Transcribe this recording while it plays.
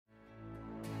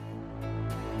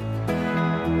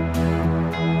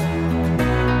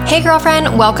Hey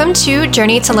girlfriend, welcome to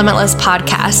Journey to Limitless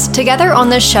podcast. Together on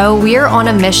this show, we are on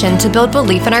a mission to build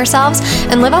belief in ourselves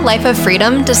and live a life of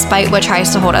freedom despite what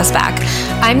tries to hold us back.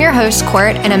 I'm your host,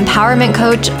 Court, an empowerment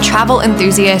coach, travel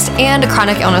enthusiast, and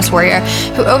chronic illness warrior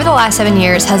who over the last 7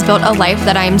 years has built a life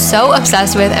that I am so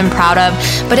obsessed with and proud of,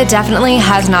 but it definitely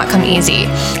has not come easy.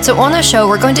 So on the show,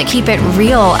 we're going to keep it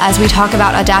real as we talk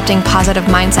about adapting positive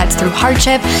mindsets through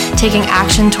hardship, taking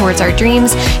action towards our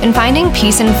dreams, and finding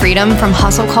peace and freedom from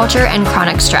hustle culture and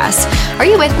chronic stress. Are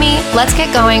you with me? Let's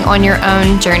get going on your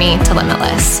own journey to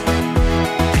limitless.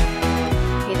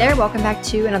 Hey there, welcome back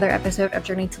to another episode of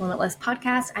Journey to Limitless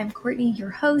podcast. I'm Courtney,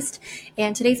 your host,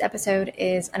 and today's episode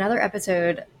is another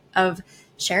episode of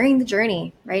sharing the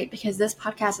journey, right? Because this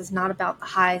podcast is not about the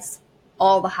highs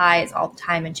all the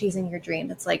time and chasing your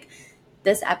dream. It's like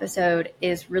this episode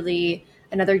is really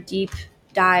another deep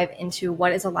dive into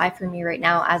what is alive for me right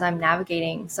now as I'm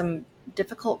navigating some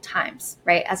difficult times,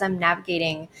 right? As I'm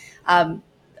navigating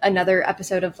another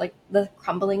episode of like the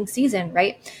crumbling season,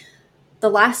 right? The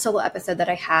last solo episode that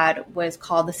I had was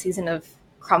called The Season of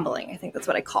Crumbling. I think that's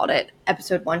what I called it,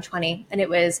 episode 120. And it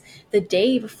was the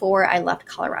day before I left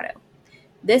Colorado.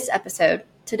 This episode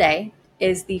today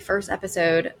is the first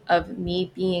episode of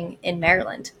me being in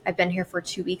Maryland. I've been here for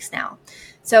 2 weeks now.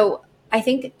 So I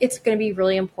think it's going to be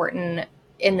really important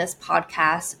in this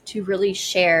podcast to really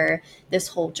share this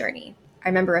whole journey. I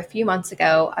remember a few months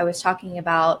ago, I was talking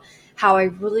about how I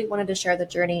really wanted to share the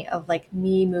journey of like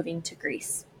me moving to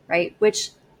Greece, right?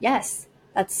 Which, yes,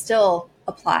 that still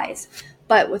applies.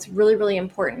 But what's really, really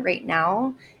important right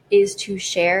now is to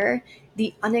share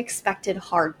the unexpected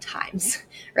hard times,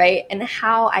 right? And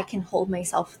how I can hold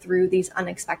myself through these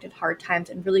unexpected hard times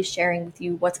and really sharing with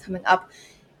you what's coming up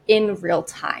in real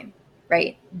time,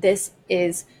 right? This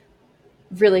is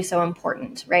really so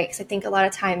important, right? Because I think a lot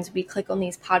of times we click on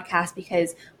these podcasts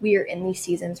because we are in these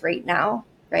seasons right now,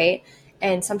 right?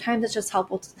 And sometimes it's just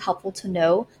helpful to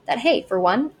know that, hey, for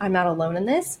one, I'm not alone in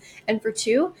this. And for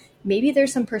two, maybe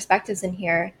there's some perspectives in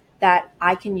here that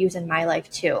I can use in my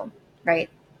life too, right?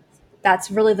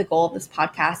 That's really the goal of this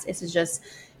podcast, is to just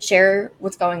share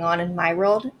what's going on in my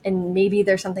world. And maybe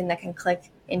there's something that can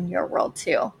click in your world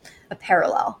too, a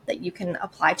parallel that you can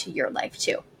apply to your life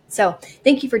too. So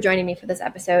thank you for joining me for this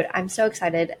episode. I'm so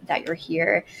excited that you're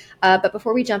here. But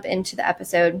before we jump into the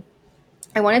episode,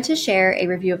 I wanted to share a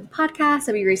review of the podcast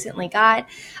that we recently got.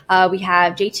 We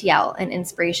have JTL, an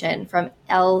inspiration from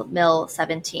L Mill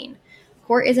 17.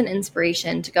 Court is an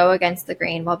inspiration to go against the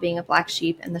grain while being a black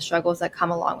sheep and the struggles that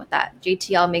come along with that.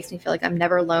 JTL makes me feel like I'm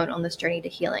never alone on this journey to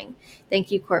healing. Thank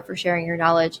you, Court, for sharing your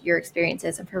knowledge, your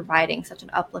experiences, and providing such an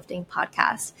uplifting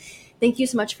podcast. Thank you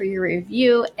so much for your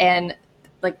review. And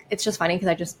like, it's just funny because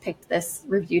I just picked this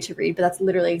review to read, but that's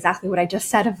literally exactly what I just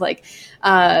said of like,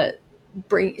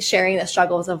 sharing the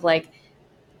struggles of life,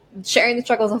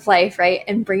 right?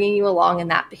 And bringing you along in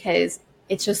that, because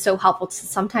it's just so helpful to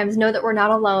sometimes know that we're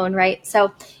not alone, right?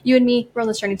 So you and me, we're on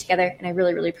this journey together, and I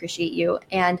really, really appreciate you.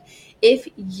 And if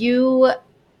you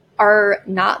are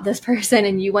not this person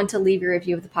and you want to leave your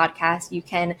review of the podcast, you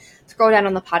can scroll down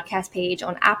on the podcast page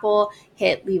on Apple,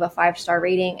 leave a 5-star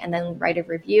rating, and then write a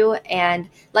review and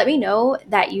let me know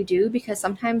that you do, because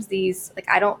sometimes these, like,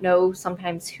 I don't know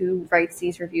sometimes who writes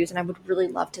these reviews, and I would really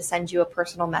love to send you a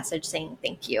personal message saying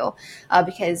thank you,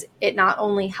 because it not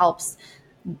only helps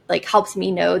me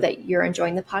know that you're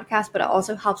enjoying the podcast, but it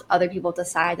also helps other people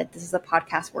decide that this is a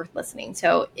podcast worth listening.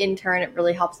 So in turn, it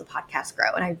really helps the podcast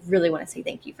grow. And I really want to say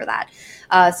thank you for that.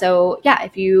 So yeah,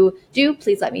 if you do,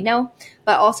 please let me know.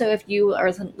 But also if you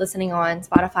are listening on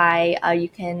Spotify, you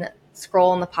can scroll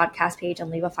on the podcast page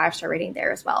and leave a 5-star rating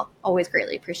there as well. Always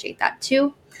greatly appreciate that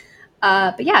too.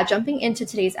 But yeah, jumping into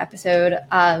today's episode,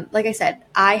 like I said,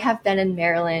 I have been in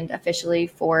Maryland officially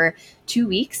for 2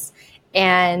 weeks.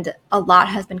 And a lot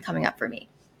has been coming up for me.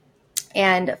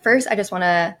 And first, I just want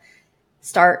to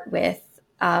start with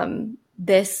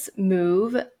this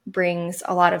move brings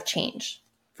a lot of change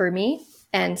for me,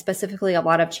 and specifically a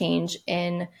lot of change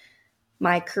in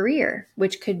my career,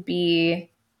 which could be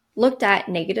looked at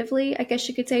negatively, I guess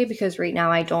you could say, because right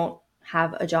now I don't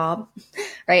have a job,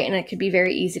 right? And it could be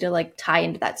very easy to like tie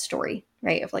into that story,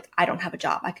 right? Of like, I don't have a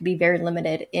job. I could be very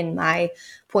limited in my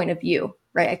point of view,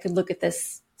 right? I could look at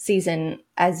this season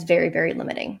as very, very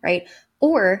limiting, right?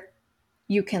 Or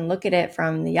you can look at it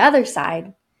from the other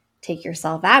side, take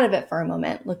yourself out of it for a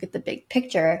moment, look at the big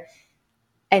picture,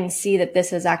 and see that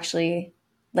this is actually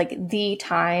like the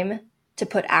time to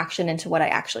put action into what I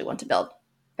actually want to build,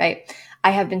 right?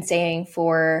 I have been saying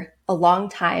for a long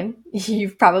time,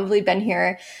 you've probably been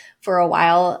here for a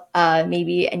while,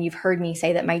 maybe, and you've heard me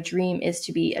say that my dream is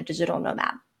to be a digital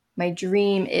nomad, My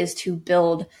dream is to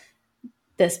build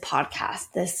this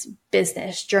podcast, this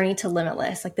business, Journey to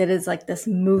Limitless. Like that is like this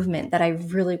movement that I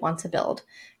really want to build,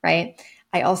 right?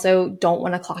 I also don't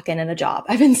want to clock in a job.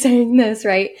 I've been saying this,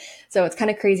 right? So it's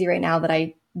kind of crazy right now that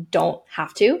I don't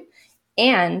have to.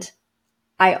 And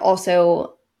I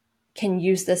also can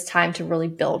use this time to really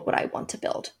build what I want to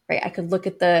build, right? I could look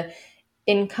at the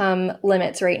income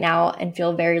limits right now and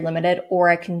feel very limited, or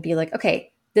I can be like,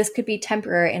 okay, this could be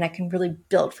temporary and I can really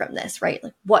build from this, right?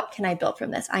 Like, what can I build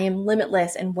from this? I am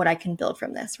limitless in what I can build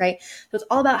from this, right? So it's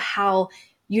all about how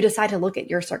you decide to look at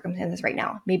your circumstances right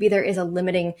now. Maybe there is a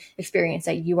limiting experience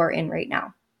that you are in right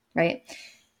now, right?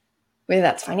 Whether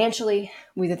that's financially,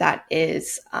 whether that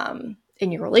is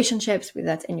in your relationships, whether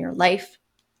that's in your life.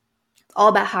 It's all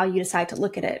about how you decide to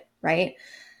look at it, right?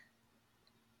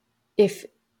 If,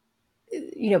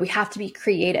 we have to be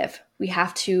creative. We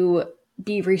have to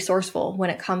be resourceful when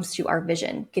it comes to our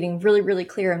vision, getting really, really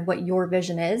clear on what your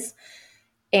vision is,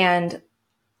 and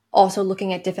also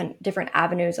looking at different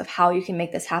avenues of how you can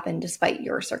make this happen despite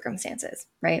your circumstances,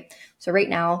 right? So right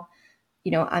now,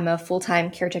 I'm a full-time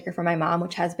caretaker for my mom,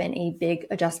 which has been a big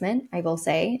adjustment. I will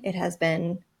say it has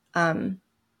been a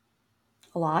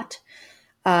lot.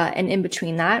 And in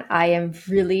between that, I am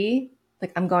really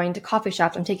I'm going to coffee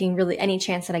shops. I'm taking really any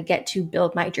chance that I get to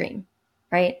build my dream,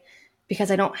 right?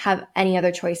 Because I don't have any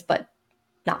other choice but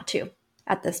not to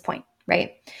at this point,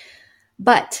 right?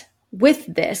 But with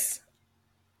this,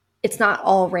 it's not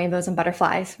all rainbows and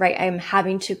butterflies, right? I'm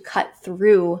having to cut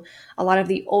through a lot of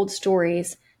the old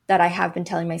stories that I have been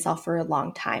telling myself for a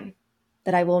long time,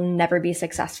 that I will never be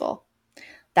successful,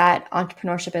 that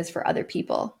entrepreneurship is for other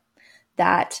people,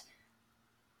 that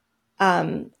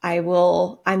I'm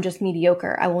just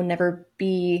mediocre. I will never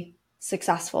be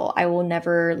successful. I will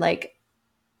never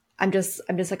I'm just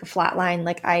like a flat line.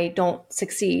 Like I don't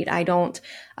succeed. I don't,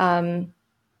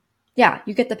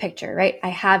 you get the picture, right? I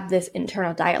have this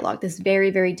internal dialogue, this very,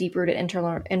 very deep rooted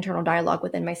internal dialogue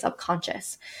within my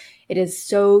subconscious. It is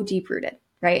so deep rooted,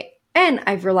 right? And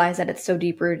I've realized that it's so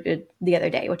deep rooted the other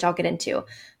day, which I'll get into,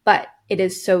 but it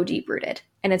is so deep rooted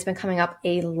and it's been coming up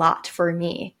a lot for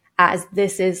me, as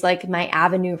this is like my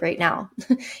avenue right now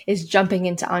is jumping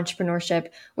into entrepreneurship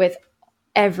with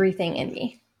everything in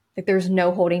me. Like there's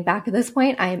no holding back at this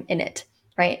point. I am in it,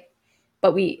 right?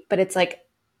 But it's like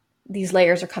these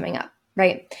layers are coming up,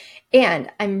 right?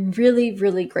 And I'm really,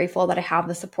 really grateful that I have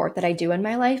the support that I do in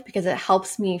my life, because it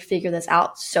helps me figure this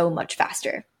out so much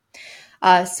faster.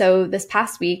 So this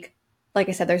past week, like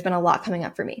I said, there's been a lot coming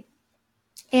up for me.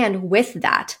 And with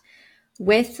that,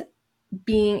 with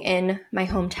being in my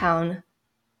hometown,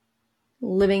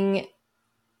 living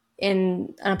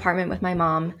in an apartment with my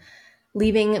mom,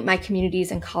 leaving my communities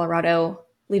in Colorado,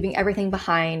 leaving everything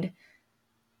behind,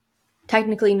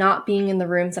 technically not being in the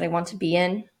rooms that I want to be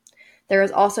in, there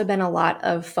has also been a lot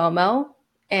of FOMO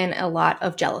and a lot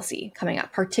of jealousy coming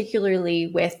up, particularly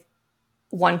with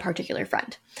one particular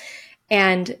friend.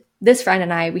 And this friend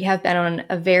and I, we have been on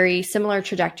a very similar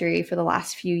trajectory for the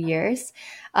last few years.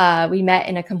 We met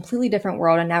in a completely different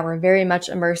world, and now we're very much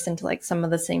immersed into some of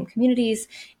the same communities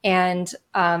and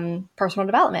personal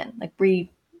development.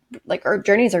 Our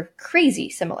journeys are crazy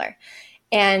similar.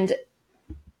 And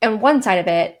on one side of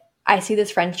it, I see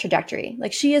this friend's trajectory.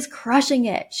 She is crushing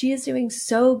it. She is doing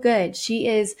so good. She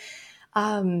is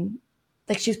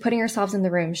she's putting herself in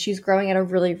the room. She's growing at a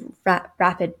really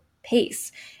rapid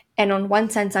pace. And on one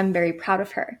sense, I'm very proud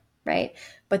of her, right?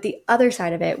 But the other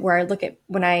side of it, where I look at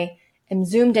when I am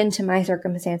zoomed into my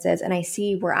circumstances and I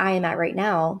see where I am at right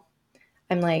now,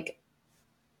 I'm like,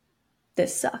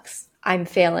 this sucks. I'm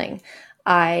failing.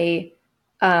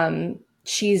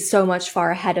 She's so much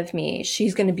far ahead of me.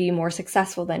 She's going to be more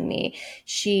successful than me.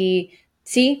 She's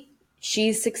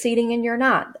succeeding and you're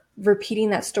not. Repeating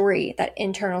that story, that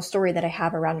internal story that I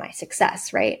have around my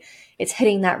success, right? It's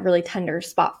hitting that really tender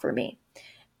spot for me.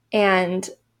 And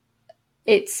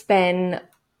it's been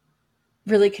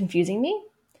really confusing me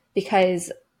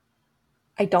because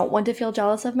I don't want to feel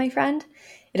jealous of my friend.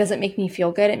 It doesn't make me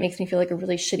feel good. It makes me feel like a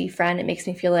really shitty friend. It makes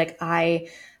me feel like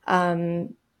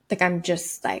I'm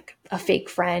just like a fake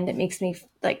friend. It makes me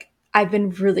I've been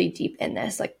really deep in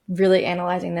this, really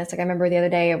analyzing this. I remember the other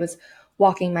day I was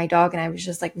walking my dog and I was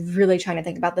just really trying to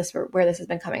think about this, where this has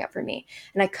been coming up for me.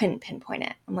 And I couldn't pinpoint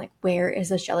it. I'm like, where is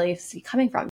this jealousy coming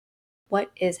from? What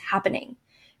is happening?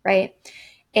 Right.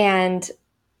 And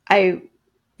I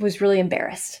was really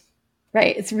embarrassed,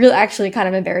 right? It's really actually kind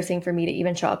of embarrassing for me to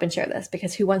even show up and share this,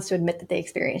 because who wants to admit that they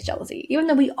experience jealousy? Even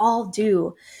though we all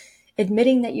do,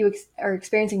 admitting that you are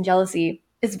experiencing jealousy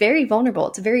is very vulnerable.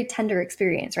 It's a very tender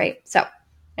experience, right? So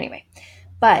anyway,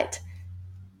 but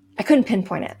I couldn't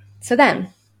pinpoint it. So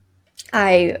then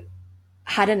I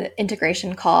had an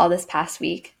integration call this past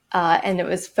week, and it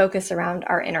was focused around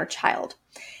our inner child.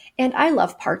 And I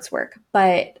love parts work,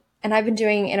 and I've been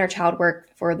doing inner child work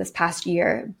for this past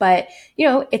year, but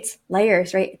it's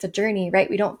layers, right? It's a journey, right?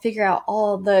 We don't figure out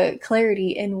all the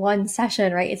clarity in one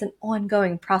session, right? It's an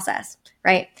ongoing process,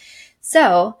 right?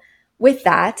 So with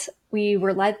that, we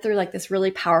were led through like this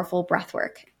really powerful breath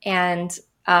work and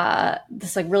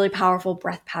this like really powerful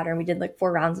breath pattern. We did like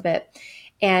 4 rounds of it.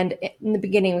 And in the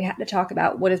beginning, we had to talk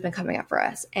about what has been coming up for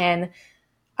us. And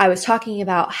I was talking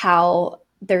about how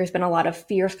there's been a lot of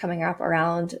fears coming up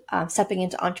around stepping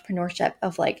into entrepreneurship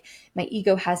of like my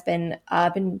ego has been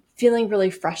feeling really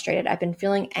frustrated. I've been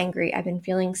feeling angry. I've been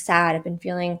feeling sad. I've been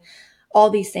feeling all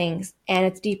these things. And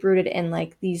it's deep rooted in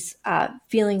like these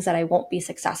feelings that I won't be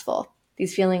successful,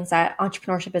 these feelings that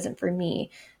entrepreneurship isn't for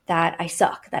me, that I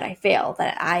suck, that I fail,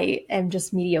 that I am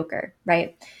just mediocre,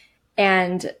 right?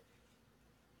 And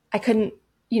I couldn't,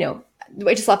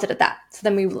 I just left it at that. So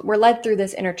then we were led through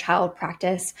this inner child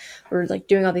practice. We were like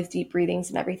doing all these deep breathings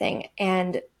and everything.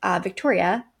 And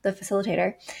Victoria, the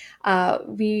facilitator,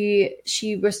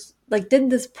 she was like, did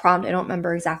this prompt. I don't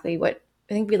remember exactly what,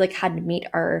 I think we like had to meet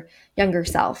our younger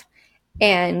self.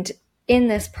 And in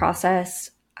this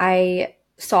process, I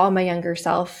saw my younger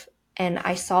self and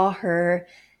I saw her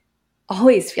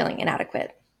always feeling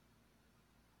inadequate.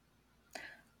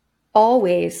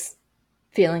 Always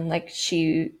feeling like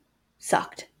she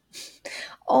sucked,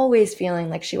 always feeling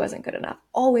like she wasn't good enough,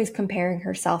 always comparing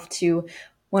herself to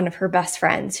one of her best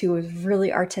friends who was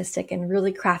really artistic and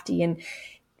really crafty and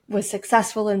was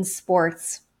successful in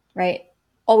sports, right?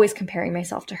 Always comparing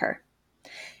myself to her.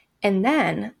 And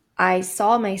then I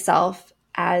saw myself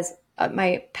as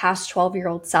my past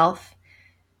 12-year-old self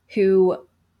who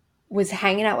was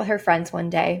hanging out with her friends one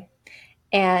day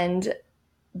and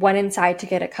went inside to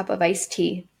get a cup of iced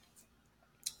tea,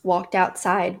 walked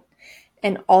outside,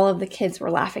 and all of the kids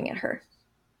were laughing at her.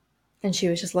 And she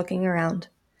was just looking around,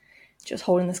 just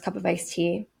holding this cup of iced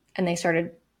tea, and they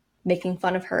started making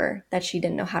fun of her that she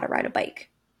didn't know how to ride a bike.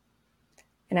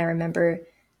 And I remember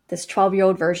this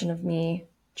 12-year-old version of me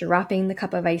dropping the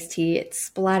cup of iced tea, it's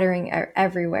splattering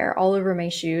everywhere, all over my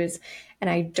shoes, and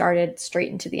I darted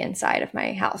straight into the inside of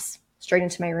my house, straight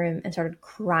into my room, and started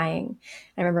crying.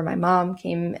 I remember my mom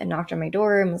came and knocked on my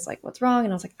door and was like, "What's wrong?"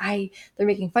 And I was like, they're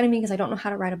making fun of me because I don't know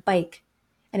how to ride a bike.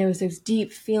 And it was those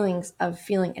deep feelings of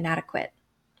feeling inadequate,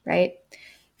 right?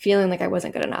 Feeling like I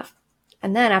wasn't good enough.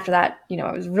 And then after that,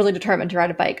 I was really determined to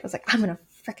ride a bike. I was like, I'm going to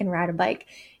freaking ride a bike,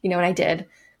 and I did.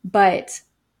 But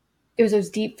it was those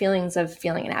deep feelings of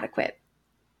feeling inadequate.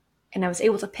 And I was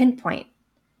able to pinpoint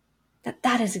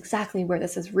that is exactly where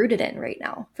this is rooted in right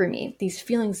now for me. These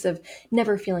feelings of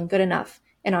never feeling good enough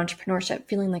in entrepreneurship,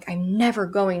 feeling like I'm never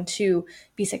going to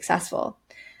be successful.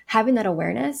 Having that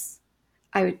awareness,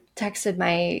 I texted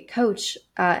my coach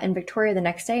in Victoria the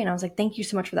next day, and I was like, thank you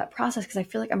so much for that process, because I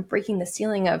feel like I'm breaking the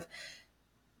ceiling of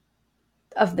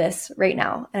this right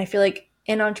now. And I feel like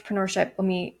in entrepreneurship,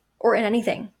 or in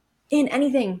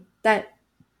anything that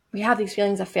we have these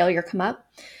feelings of failure come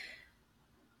up,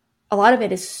 a lot of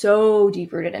it is so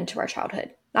deep rooted into our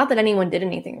childhood. Not that anyone did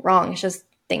anything wrong. It's just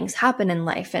things happen in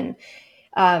life, and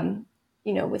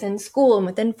within school and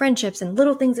within friendships and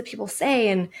little things that people say,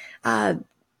 and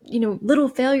little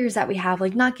failures that we have,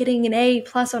 like not getting an A+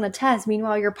 on a test,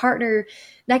 meanwhile your partner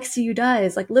next to you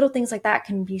does. Like little things like that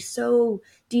can be so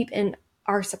deep in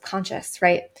our subconscious,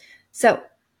 right? So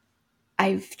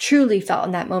I've truly felt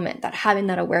in that moment that having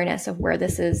that awareness of where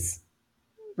this is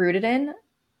rooted in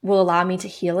will allow me to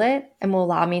heal it and will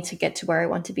allow me to get to where I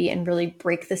want to be and really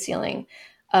break the ceiling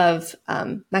of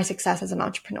my success as an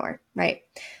entrepreneur, right?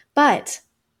 But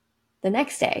the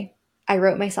next day, I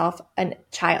wrote myself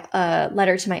a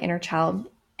letter to my inner child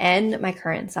and my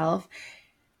current self.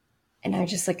 And I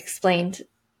just explained,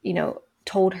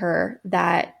 told her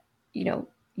that,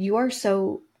 you are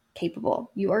so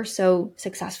capable. You are so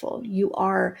successful. You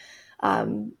are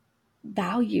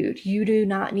valued. You do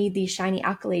not need these shiny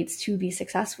accolades to be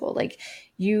successful. Like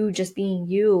you just being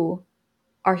you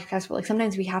are successful. Like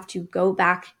sometimes we have to go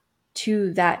back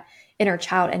to that inner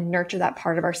child and nurture that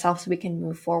part of ourselves so we can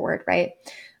move forward, right?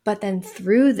 But then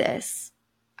through this,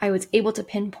 I was able to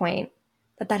pinpoint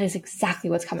that is exactly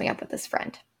what's coming up with this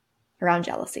friend around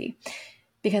jealousy.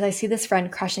 Because I see this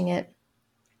friend crushing it.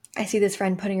 I see this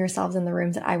friend putting herself in the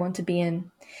rooms that I want to be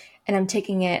in. And I'm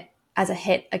taking it as a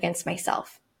hit against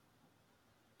myself.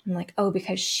 I'm like, oh,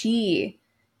 because she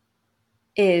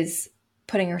is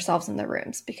putting herself in the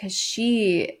rooms, because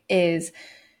she is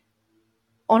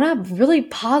on a really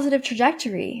positive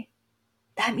trajectory,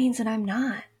 that means that I'm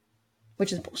not.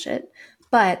 which is bullshit.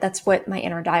 But that's what my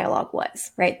inner dialogue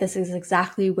was, right? This is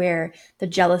exactly where the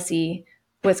jealousy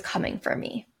was coming from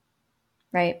me,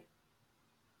 right?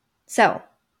 So,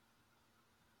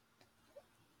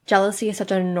 jealousy is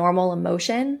such a normal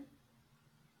emotion,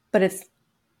 but it's,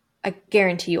 I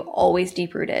guarantee you, always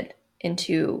deep-rooted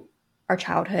into our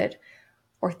childhood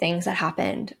or things that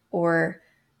happened or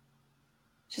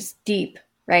just deep,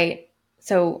 right?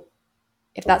 So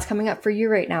if that's coming up for you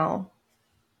right now,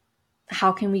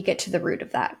 how can we get to the root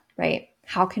of that, right?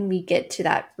 How can we get to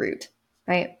that root,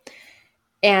 right?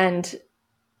 And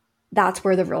that's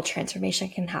where the real transformation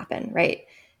can happen, right?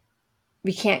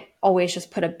 We can't always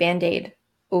just put a Band-Aid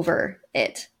over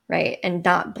it, right? And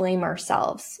not blame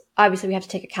ourselves. Obviously, we have to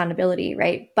take accountability,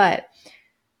 right? But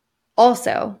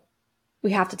also,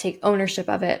 we have to take ownership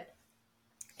of it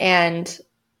and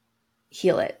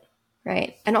heal it,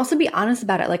 right? And also be honest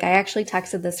about it. Like, I actually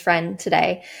texted this friend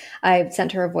today. I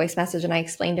sent her a voice message and I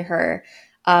explained to her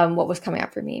what was coming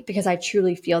up for me, because I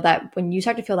truly feel that when you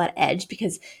start to feel that edge,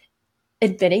 because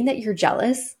admitting that you're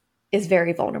jealous is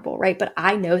very vulnerable, right? But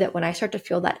I know that when I start to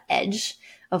feel that edge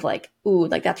of like, ooh,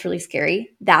 like that's really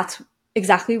scary, that's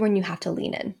exactly when you have to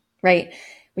lean in, right?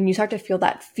 When you start to feel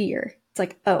that fear, it's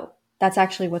like, oh, that's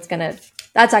actually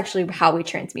that's actually how we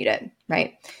transmute it,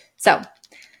 right? So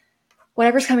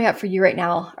whatever's coming up for you right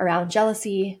now around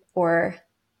jealousy, or,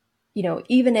 you know,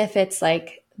 even if it's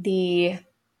like the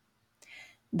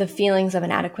feelings of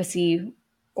inadequacy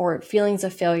or feelings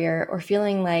of failure or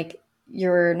feeling like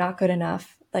you're not good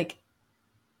enough, like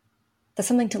that's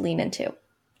something to lean into,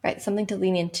 right? Something to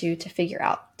lean into, to figure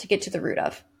out, to get to the root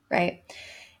of, right?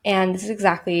 And this is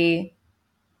exactly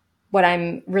what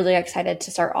I'm really excited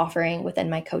to start offering within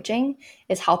my coaching,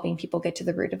 is helping people get to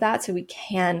the root of that so we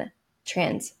can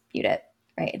transmute it,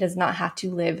 right? It does not have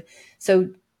to live. So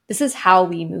this is how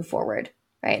we move forward,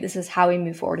 right? This is how we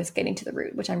move forward, is getting to the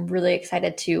root, which I'm really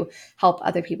excited to help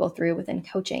other people through within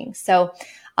coaching. So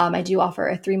I do offer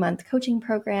a 3-month coaching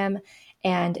program.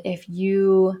 And if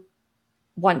you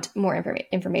want more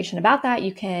information about that,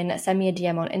 you can send me a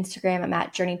DM on Instagram. I'm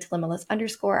at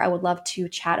journeytolimitless_. I would love to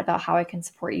chat about how I can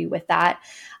support you with that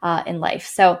in life.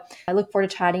 So I look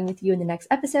forward to chatting with you in the next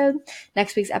episode.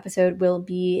 Next week's episode will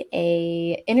be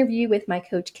a interview with my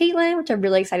coach, Caitlin, which I'm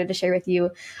really excited to share with you.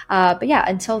 But yeah,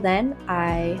 until then,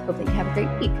 I hope that you have a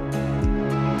great week.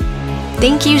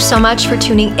 Thank you so much for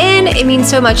tuning in. It means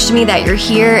so much to me that you're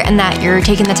here and that you're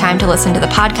taking the time to listen to the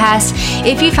podcast.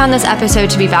 If you found this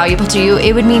episode to be valuable to you,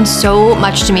 it would mean so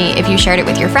much to me if you shared it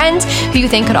with your friends who you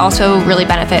think could also really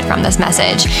benefit from this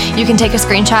message. You can take a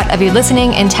screenshot of you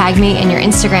listening and tag me in your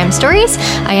Instagram stories.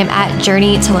 I am at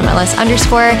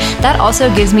journeytolimitless_. That also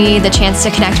gives me the chance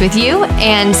to connect with you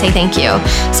and say thank you.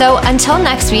 So until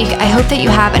next week, I hope that you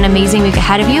have an amazing week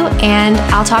ahead of you, and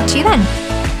I'll talk to you then.